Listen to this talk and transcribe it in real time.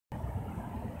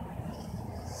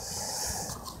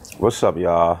What's up,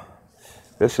 y'all?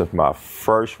 This is my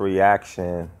first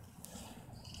reaction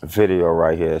video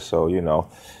right here. So,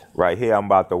 right here I'm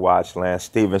about to watch Lance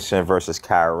Stevenson versus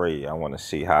Kyrie. I want to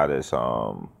see how this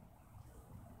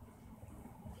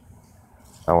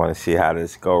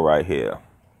go right here.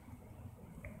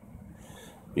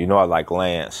 I like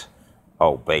Lance.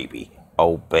 Oh baby.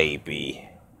 Oh baby.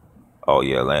 Oh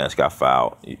yeah, Lance got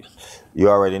fouled. You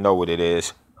already know what it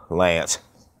is. Lance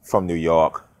from New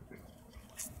York.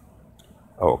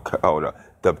 Oh,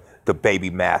 the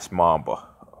baby mass mamba.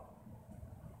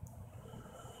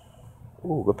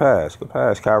 Ooh, good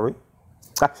pass, Kyrie.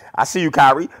 I see you,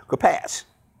 Kyrie. Good pass.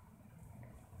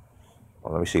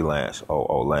 Oh, let me see Lance.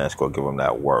 Oh, Lance, go give him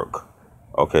that work.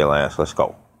 Okay, Lance, let's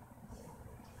go.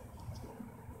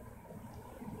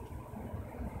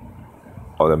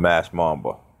 Oh, the mass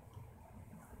mamba.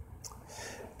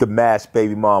 The mass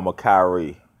baby mama,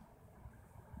 Kyrie.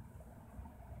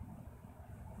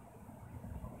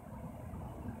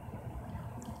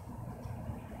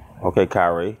 Okay,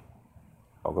 Kyrie.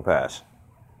 Oh, good pass.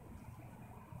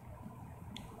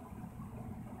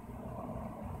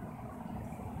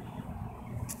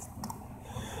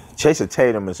 Jason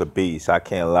Tatum is a beast. I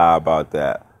can't lie about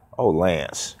that. Oh,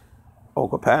 Lance. Oh,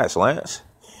 good pass, Lance.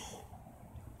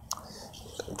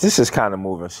 This is kind of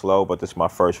moving slow, but this is my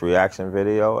first reaction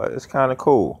video. It's kind of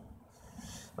cool.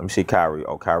 Let me see Kyrie.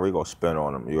 Oh, Kyrie gonna spin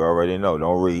on him. You already know.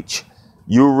 Don't reach.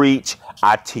 You reach,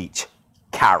 I teach.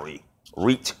 Kyrie.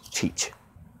 Reach, teach.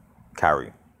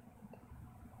 Kyrie.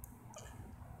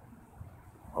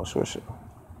 Oh, switch it.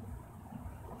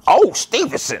 Oh,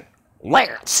 Stevenson.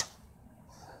 Lance.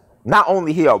 Not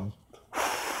only he'll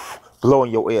blow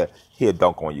in your ear, he'll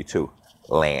dunk on you too.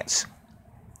 Lance.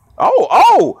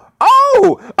 Oh!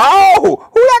 Who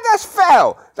that just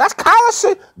fell? That's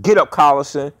Collison? Get up,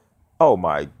 Collison. Oh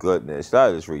my goodness,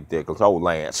 that is ridiculous. Oh,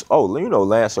 Lance. Oh,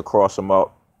 Lance will cross him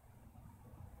up.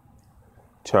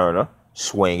 Turner.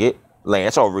 Swing it.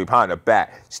 Lance over behind the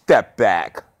back. Step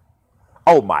back.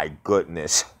 Oh my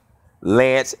goodness.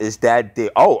 Lance is that deal.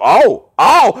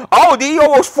 Did he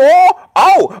almost fall?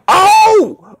 Oh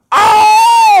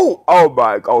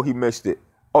my. Oh, he missed it.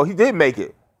 Oh, he did make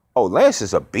it. Oh, Lance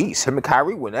is a beast. Him and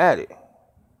Kyrie went at it.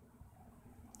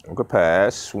 Good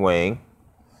pass. Swing.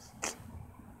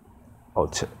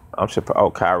 I'm surprised. Oh,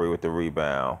 Kyrie with the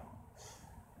rebound.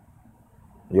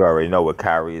 You already know what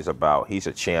Kyrie is about. He's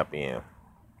a champion.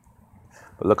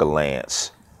 But look at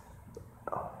Lance.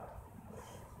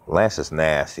 Lance is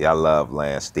nasty. I love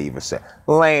Lance Stevenson.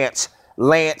 Lance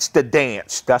the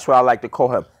Dance. That's what I like to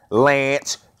call him.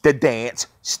 Lance the Dance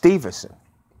Stevenson.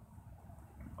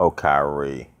 Oh,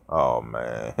 Kyrie. Oh,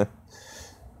 man.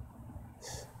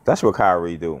 That's what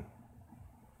Kyrie do.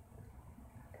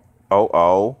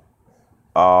 Oh.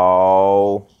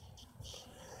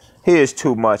 He is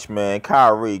too much, man.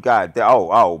 Kyrie, God damn.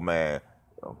 Oh, man.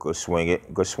 Good swing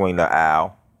it. Good swing the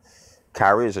owl.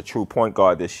 Kyrie is a true point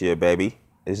guard this year, baby.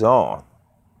 It's on.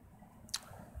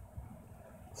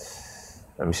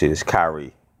 Let me see this.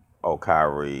 Kyrie. Oh,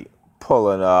 Kyrie.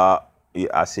 Pulling up. Yeah,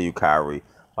 I see you, Kyrie.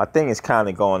 My thing is kind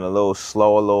of going a little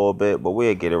slow a little bit, but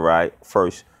we'll get it right.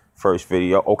 First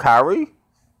video. Oh, Kyrie?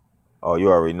 Oh, you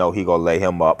already know he gonna lay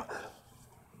him up.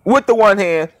 With the one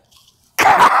hand.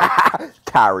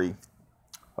 Kyrie.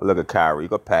 Oh, look at Kyrie.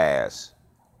 Good pass.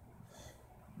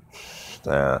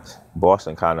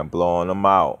 Boston kind of blowing them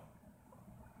out.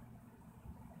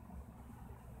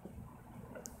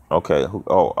 Okay.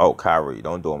 Oh, Kyrie.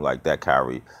 Don't do him like that,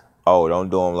 Kyrie. Oh, don't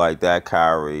do him like that,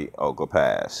 Kyrie. Oh, good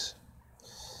pass.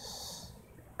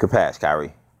 Good pass,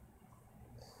 Kyrie.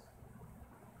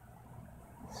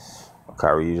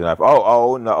 Kyrie using that.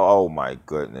 Oh, no. Oh, my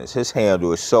goodness. His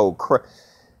handle is so crazy.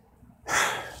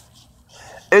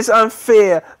 It's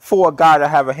unfair for a guy to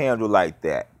have a handle like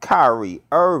that. Kyrie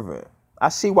Irving. I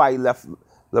see why he left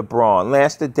LeBron.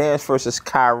 Lance the Dance versus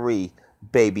Kyrie,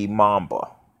 baby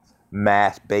mamba.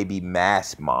 Baby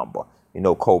mass mamba.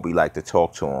 Kobe liked to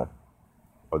talk to him.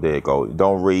 Oh, there you go.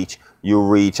 Don't reach. You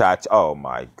reach. Oh,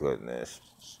 my goodness.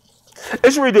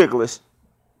 It's ridiculous.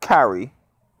 Kyrie.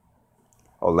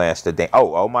 Oh, Lance the Dance.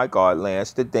 Oh, my God.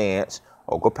 Lance the Dance.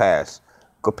 Oh, good pass.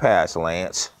 Good pass,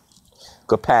 Lance.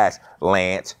 Good pass,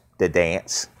 Lance the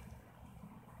Dance.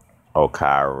 Oh,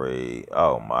 Kyrie.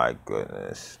 Oh, my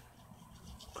goodness.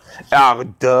 Oh,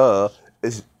 duh.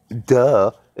 It's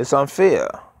unfair.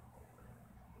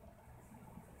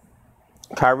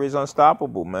 Kyrie's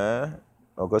unstoppable, man.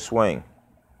 Oh, good swing.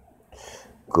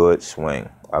 Good swing.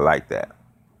 I like that.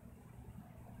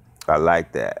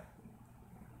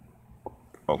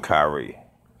 Oh, Kyrie.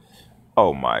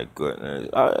 Oh, my goodness.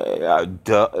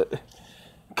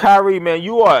 Kyrie, man,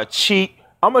 you are a cheat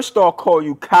I'm going to start calling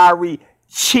you Kyrie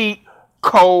Cheat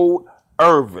Code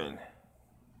Irving. It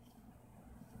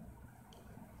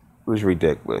was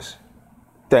ridiculous.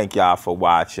 Thank y'all for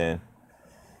watching.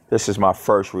 This is my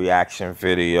first reaction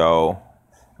video.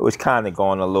 It was kind of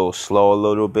going a little slow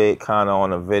kind of on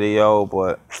the video,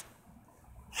 but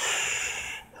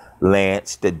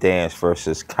Lance the Dance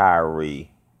versus Kyrie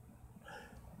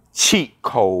Cheat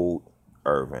Code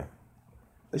Irving.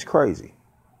 It's crazy.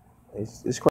 It's crazy.